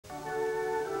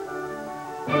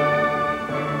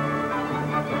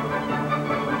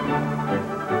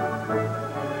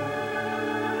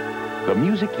The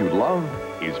music you love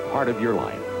is part of your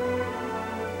life.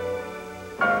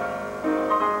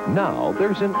 Now,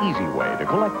 there's an easy way to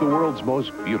collect the world's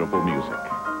most beautiful music.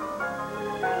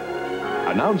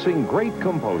 Announcing great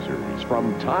composers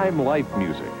from Time Life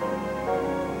Music.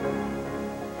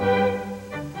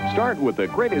 Start with the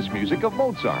greatest music of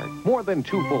Mozart. More than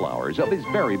 2 full hours of his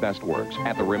very best works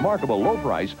at the remarkable low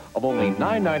price of only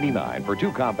 $9.99 for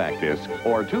 2 compact discs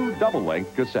or 2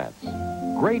 double-length cassettes.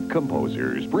 Great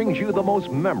Composers brings you the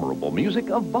most memorable music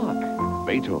of Bach,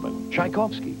 Beethoven,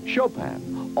 Tchaikovsky,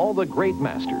 Chopin, all the great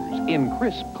masters in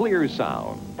crisp, clear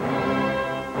sound.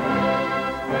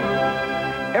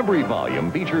 Every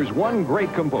volume features one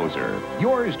great composer,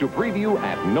 yours to preview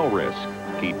at no risk.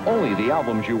 Keep only the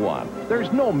albums you want.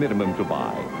 There's no minimum to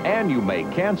buy, and you may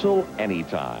cancel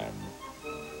anytime.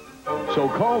 So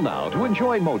call now to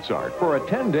enjoy Mozart for a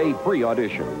 10-day free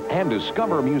audition and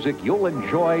discover music you'll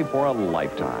enjoy for a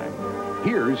lifetime.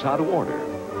 Here's how to order.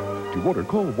 To order,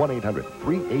 call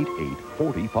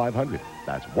 1-800-388-4500.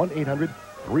 That's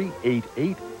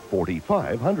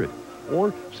 1-800-388-4500.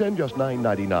 Or send just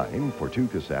 $9.99 for 2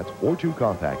 cassettes or 2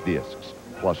 compact discs,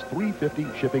 plus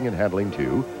 $3.50 shipping and handling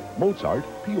to Mozart,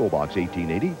 P.O. Box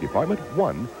 1880, Department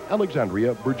 1,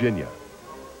 Alexandria, Virginia.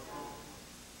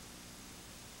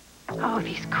 Oh,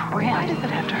 these cramps. Why does it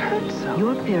have to hurt so?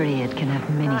 Your period can have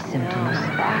many symptoms.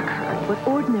 My back hurts. But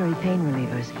ordinary pain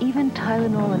relievers, even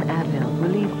Tylenol and Advil,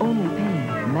 relieve only pain.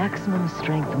 Maximum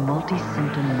strength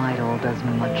multi-symptom Midol does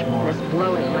much more. This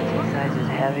bloating exercise is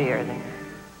heavier than...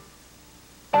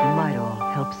 Midol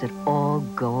helps it all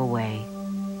go away.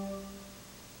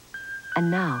 And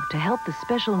now, to help the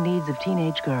special needs of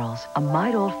teenage girls, a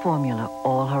Midol formula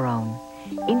all her own.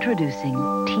 Introducing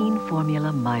Teen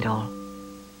Formula Midol.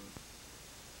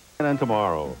 And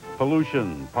tomorrow,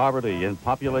 pollution, poverty, and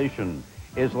population.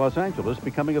 Is Los Angeles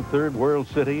becoming a third world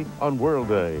city on World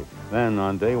Day? Then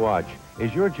on Day Watch,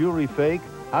 is your jewelry fake?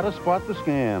 How to spot the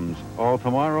scams. All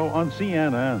tomorrow on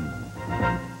CNN.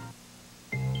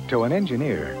 To an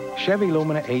engineer, Chevy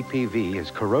Lumina APV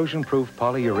is corrosion-proof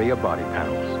polyurea body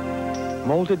panels.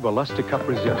 Molded Ballusticup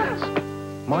resilience.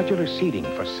 Modular seating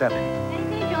for 7.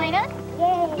 Can you join us?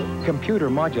 Yay!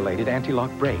 Computer-modulated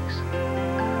anti-lock brakes.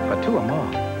 But to a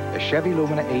mom, the Chevy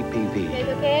Lumina APV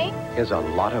Okay? is a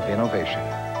lot of innovation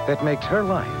that makes her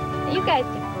life You guys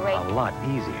did great. a lot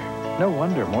easier. No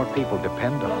wonder more people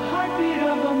depend on it. Heartbeat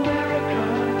of America.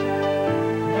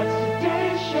 That's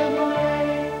today's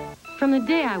Chevrolet. From the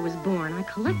day I was born, I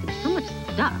collected so much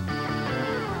stuff.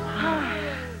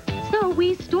 So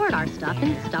we stored our stuff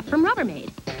in stuff from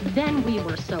Rubbermaid. Then we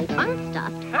were so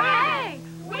unstuffed. Hey!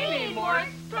 We need more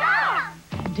stuff!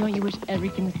 Don't you wish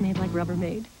everything was made like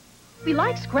Rubbermaid? We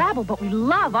like Scrabble, but we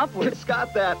love Upwards. It's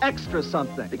got that extra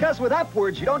something. Because with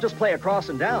Upwards, you don't just play across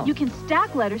and down. You can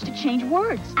stack letters to change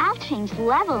words. I'll change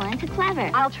level into clever.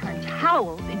 I'll turn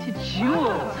towels into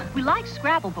jewels. We like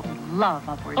Scrabble, but we love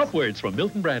Upwards. Upwards from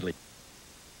Milton Bradley.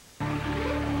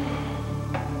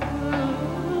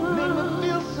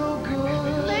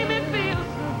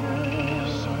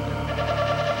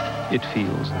 It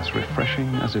feels as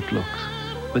refreshing as it looks.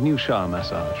 The new shower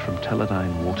massage from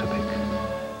Teledyne Waterpick.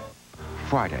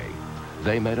 Friday,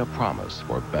 they made a promise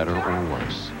for better or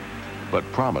worse. But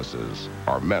promises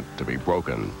are meant to be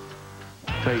broken.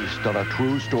 Based on a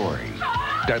true story,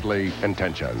 Deadly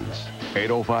Intentions.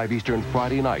 8:05 Eastern,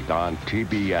 Friday night on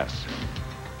TBS.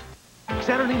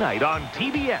 Saturday night on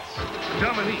TBS.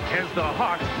 Dominique has the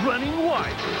Hawks running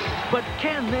wild. But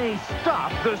can they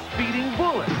stop the speeding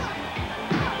Bullets?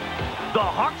 The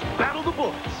Hawks battle the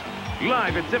Bullets.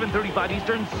 Live at 7:35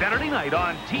 Eastern, Saturday night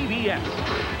on TBS.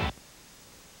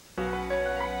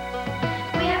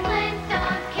 We're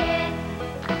Flintstones kids.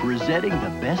 Presenting the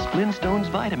best Flintstones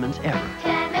vitamins ever.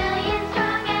 10 million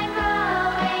strong and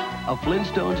growing. A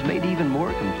Flintstones made even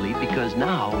more complete because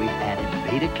now we've added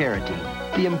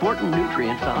beta-carotene, the important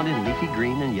nutrient found in leafy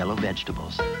green and yellow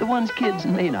vegetables, the ones kids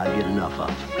may not get enough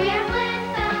of. We're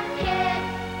Flintstones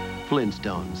kids.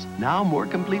 Flintstones, now more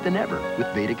complete than ever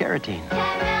with beta-carotene.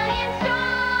 10 million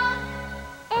strong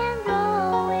and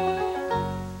growing.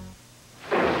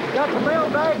 Got the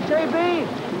mailbag, JB?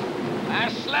 I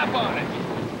slept on it.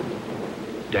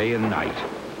 Day and night,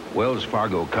 Wells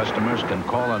Fargo customers can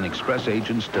call on express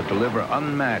agents to deliver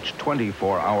unmatched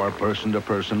 24-hour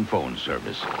person-to-person phone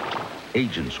service.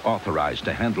 Agents authorized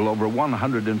to handle over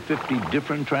 150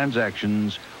 different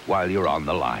transactions while you're on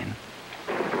the line.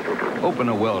 Open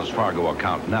a Wells Fargo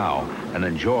account now and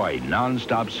enjoy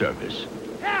non-stop service.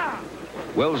 Yeah.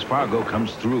 Wells Fargo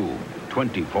comes through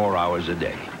 24 hours a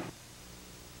day.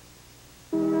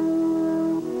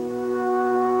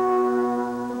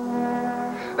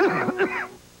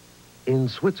 In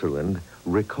Switzerland,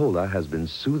 Ricola has been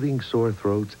soothing sore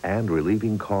throats and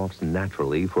relieving coughs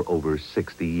naturally for over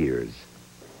 60 years.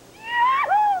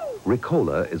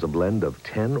 Ricola is a blend of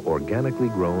 10 organically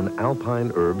grown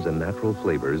alpine herbs and natural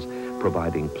flavors,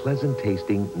 providing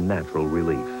pleasant-tasting natural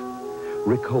relief.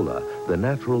 Ricola, the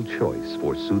natural choice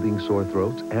for soothing sore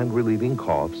throats and relieving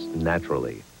coughs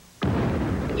naturally.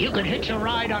 You could hitch a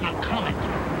ride on a comet.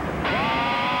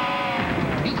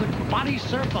 You could body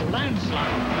surf a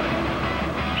landslide.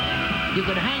 You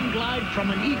could hang glide from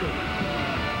an eagle.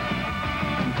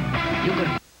 You could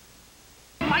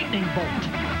lightning bolt.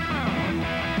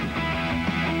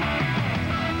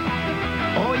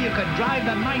 Or you could drive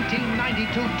the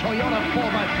 1992 Toyota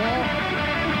 4x4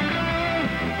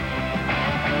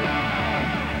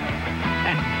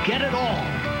 and get it all.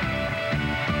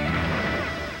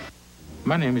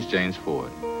 My name is James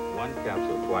Ford. One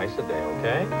capsule twice a day,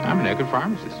 okay? I'm an Eckerd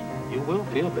pharmacist. You will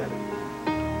feel better.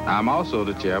 I'm also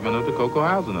the chairman of the Cocoa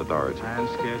Housing Authority. Time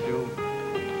schedule.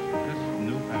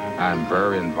 I'm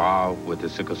very involved with the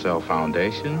Sickle Cell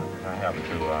Foundation. I have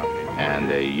to,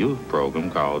 and a youth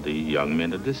program called the Young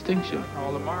Men of Distinction.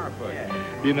 Call tomorrow for you.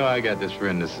 You know, I got this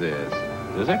friend that says,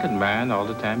 does Eckerd mind all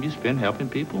the time you spend helping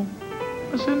people?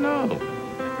 I said, no.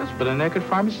 That's what an Eckerd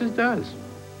pharmacist does.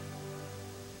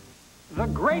 The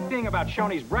great thing about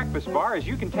Shoney's breakfast bar is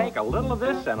you can take a little of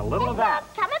this and a little of that.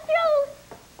 Coming through.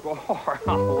 Or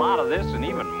a lot of this and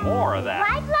even more of that.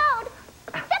 Right load.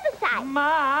 Step aside.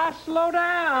 Ma, slow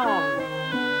down.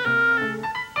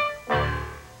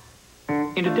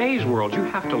 In today's world, you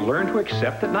have to learn to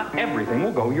accept that not everything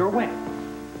will go your way.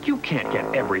 You can't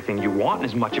get everything you want and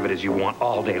as much of it as you want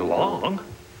all day long.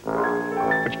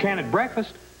 But you can at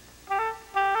breakfast.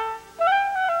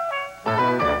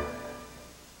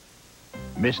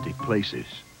 Mystic places,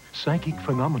 psychic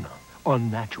phenomena,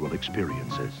 unnatural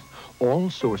experiences. All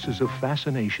sources of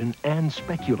fascination and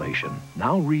speculation.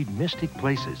 Now read Mystic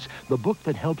Places, the book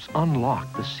that helps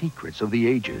unlock the secrets of the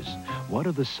ages. What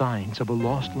are the signs of a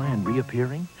lost land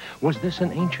reappearing? Was this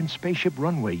an ancient spaceship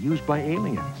runway used by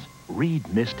aliens? Read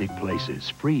Mystic Places,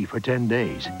 free for 10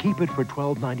 days. Keep it for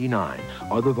 $12.99.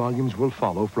 Other volumes will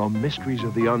follow from Mysteries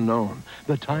of the Unknown,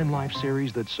 the Time Life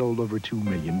series that sold over 2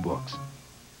 million books.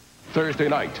 Thursday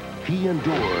night, he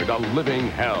endured a living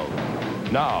hell.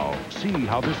 Now, see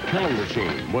how this killing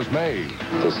machine was made.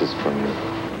 This is for me.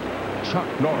 Chuck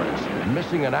Norris,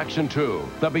 Missing in Action 2,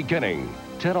 The Beginning.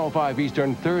 10:05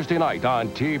 Eastern, Thursday night on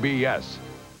TBS.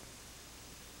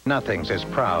 Nothing's as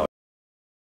proud.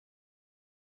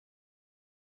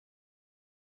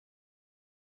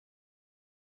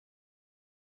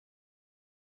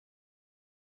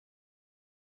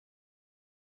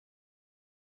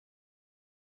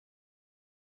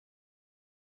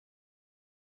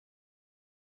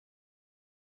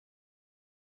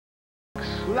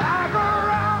 Like a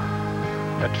rock.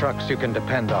 The trucks you can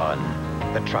depend on.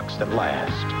 The trucks that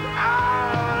last.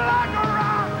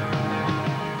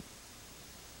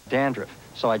 Dandruff,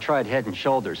 so I tried Head and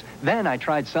Shoulders. Then I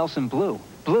tried Selsun Blue.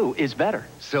 Blue is better.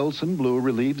 Selsun Blue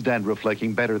relieves dandruff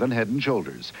flaking better than Head and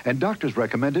Shoulders. And doctors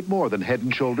recommend it more than Head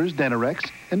and Shoulders, Denorex,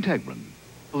 and Tegrin.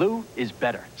 Blue is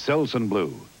better. Selsun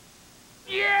Blue.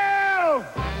 You!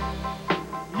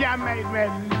 You made me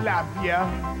love you.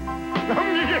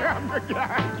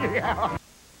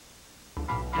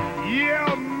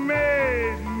 You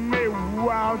made me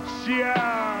want you.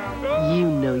 You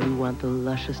know you want the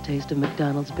luscious taste of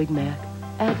McDonald's Big Mac.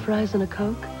 Add fries and a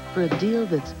Coke for a deal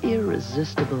that's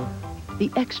irresistible. The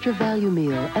extra value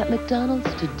meal at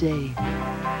McDonald's today.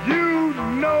 You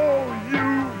know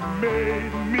you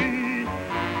made me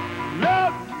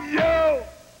love you.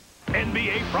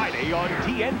 NBA Friday on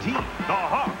TNT. The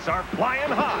Hawks are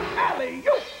flying high.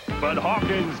 Alley-oop. But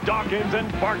Hawkins, Dawkins,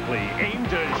 and Barkley aim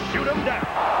to shoot them down.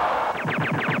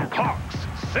 Hawks,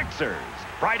 Sixers.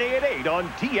 Friday at 8 on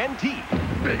TNT.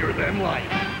 Bigger than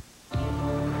life.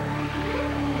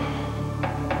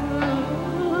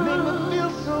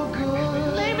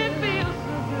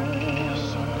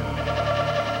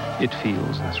 It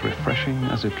feels as refreshing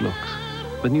as it looks.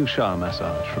 The new shower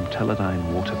massage from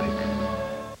Teledyne Waterpick.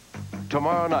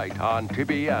 Tomorrow night on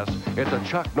TBS, it's a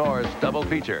Chuck Norris double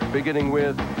feature, beginning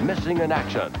with Missing in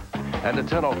Action. And at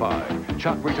 10:05,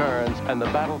 Chuck returns and the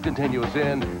battle continues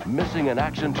in Missing in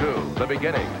Action 2, The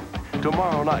Beginning.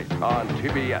 Tomorrow night on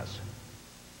TBS.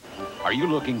 Are you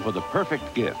looking for the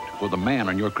perfect gift for the man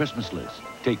on your Christmas list?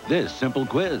 Take this simple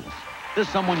quiz. Does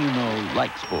someone you know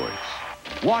like sports?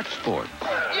 Watch sports?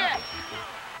 Yes.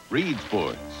 Read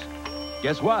sports?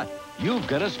 Guess what? You've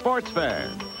got a sports fan.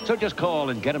 So just call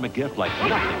and get him a gift like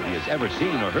nothing he has ever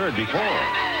seen or heard before.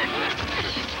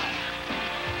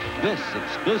 this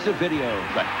exclusive video,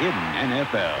 The Hidden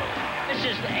NFL. This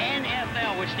is the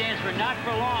NFL, which stands for not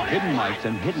for long. Hidden mics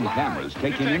and hidden cameras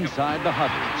take him inside the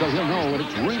huddle, so he'll know what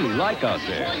it's really like out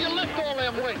there. Why you lift all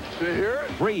them weights? You hear it?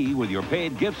 Free with your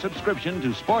paid gift subscription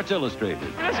to Sports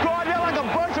Illustrated. Let's go out there like a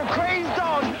bunch of crazy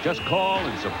dogs. Just call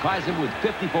and surprise him with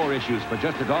 54 issues for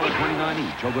just $1.29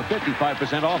 each, over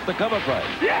 55% off the cover price.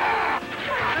 Yeah!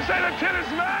 This ain't a tennis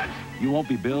match! You won't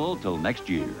be billed till next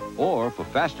year. Or for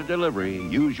faster delivery,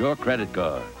 use your credit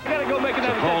card. I gotta go make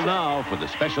another So call now for the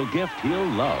special gift he'll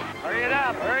love. Hurry it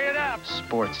up, hurry it up.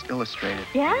 Sports Illustrated.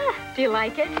 Yeah? Do you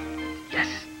like it? Yes.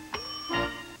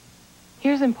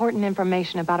 Here's important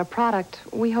information about a product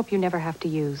we hope you never have to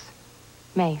use.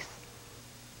 Mace.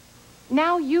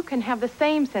 Now you can have the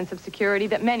same sense of security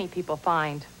that many people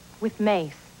find with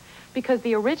Mace, because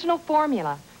the original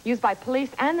formula used by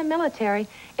police and the military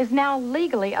is now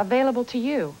legally available to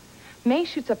you. Mace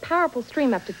shoots a powerful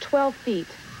stream up to 12 feet.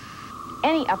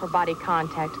 Any upper body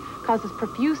contact causes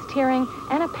profuse tearing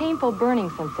and a painful burning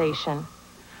sensation.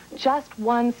 Just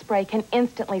one spray can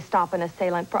instantly stop an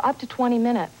assailant for up to 20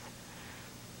 minutes.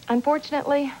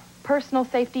 Unfortunately, personal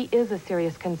safety is a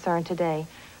serious concern today,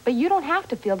 but you don't have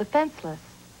to feel defenseless.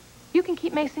 You can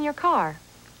keep Mace in your car,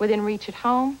 within reach at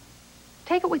home.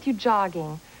 Take it with you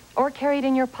jogging, or carry it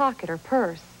in your pocket or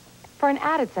purse. For an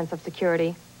added sense of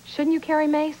security, shouldn't you carry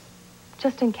Mace?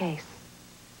 Just in case.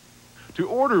 To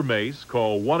order Mace,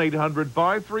 call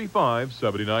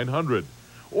 1-800-535-7900.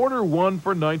 Order 1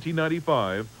 for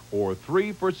 $19.95 or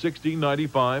 3 for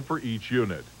 $16.95 for each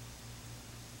unit.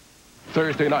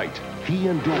 Thursday night, he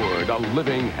endured a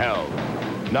living hell.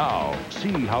 Now,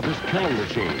 see how this killing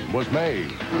machine was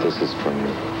made. This is for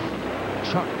you.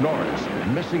 Chuck Norris,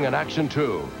 missing in action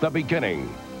 2, The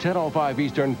Beginning. 10:05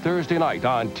 Eastern, Thursday night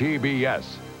on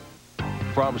TBS.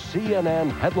 From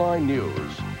CNN Headline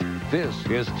News, this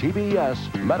is TBS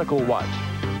Medical Watch.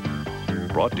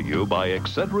 Brought to you by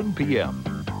Excedrin PM.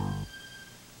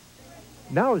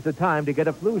 Now is the time to get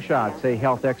a flu shot, say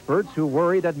health experts who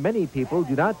worry that many people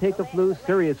do not take the flu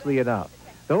seriously enough.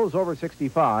 Those over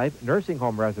 65, nursing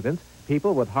home residents,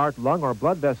 people with heart, lung, or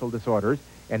blood vessel disorders,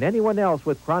 and anyone else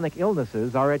with chronic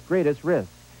illnesses are at greatest risk.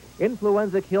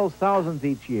 Influenza kills thousands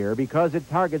each year because it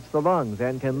targets the lungs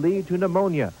and can lead to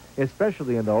pneumonia,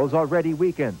 especially in those already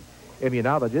weakened.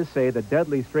 Immunologists say the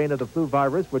deadly strain of the flu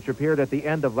virus, which appeared at the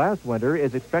end of last winter,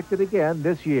 is expected again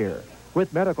this year.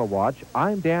 With Medical Watch,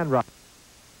 I'm Dan Rock.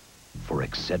 For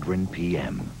Excedrin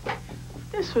PM.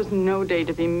 This was no day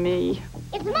to be me.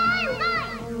 It's mine!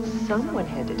 Someone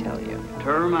had to tell you.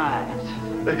 Termites.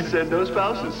 They said no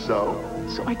spouses, so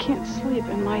I can't sleep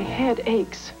and my head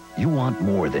aches. You want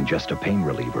more than just a pain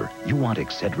reliever. You want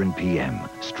Excedrin PM.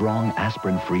 Strong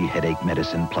aspirin-free headache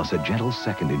medicine plus a gentle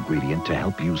second ingredient to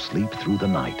help you sleep through the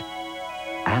night.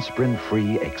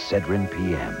 Aspirin-free Excedrin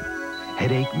PM.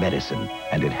 Headache medicine,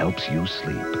 and it helps you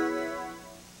sleep.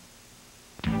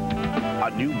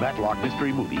 A new Matlock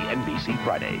mystery movie, NBC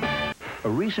Friday. A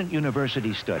recent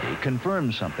university study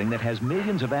confirms something that has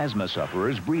millions of asthma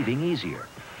sufferers breathing easier.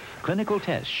 Clinical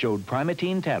tests showed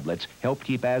Primatene tablets help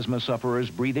keep asthma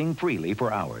sufferers breathing freely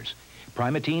for hours.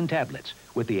 Primatene tablets,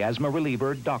 with the asthma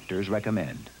reliever doctors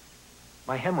recommend.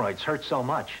 My hemorrhoids hurt so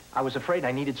much, I was afraid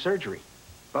I needed surgery.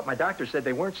 But my doctor said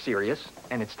they weren't serious,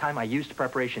 and it's time I used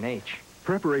Preparation H.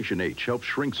 Preparation H helps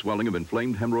shrink swelling of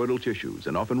inflamed hemorrhoidal tissues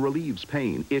and often relieves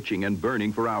pain, itching, and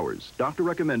burning for hours. Doctor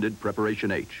recommended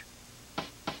Preparation H.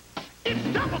 It's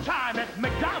double time at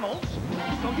McDonald's,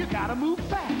 so you gotta move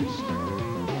fast.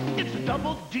 It's a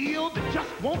double deal that just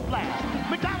won't last.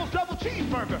 McDonald's double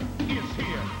cheeseburger is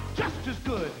here, just as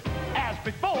good as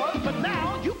before, but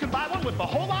now you can buy one with a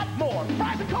whole lot more.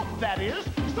 Fries and Coke, that is.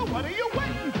 So what are you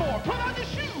waiting for? Put on your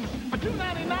shoes. For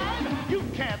 $2.99, you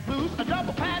can't lose a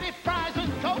double patty, fries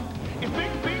and Coke. It's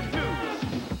big, big news.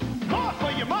 More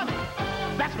for your money.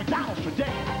 That's McDonald's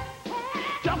today.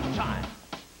 Double time.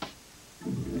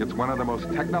 It's one of the most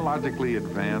technologically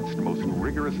advanced, most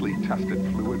rigorously tested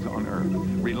fluids on Earth,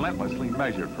 relentlessly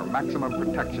measured for maximum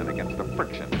protection against the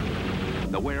friction,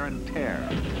 the wear and tear,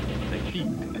 the heat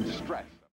and stress.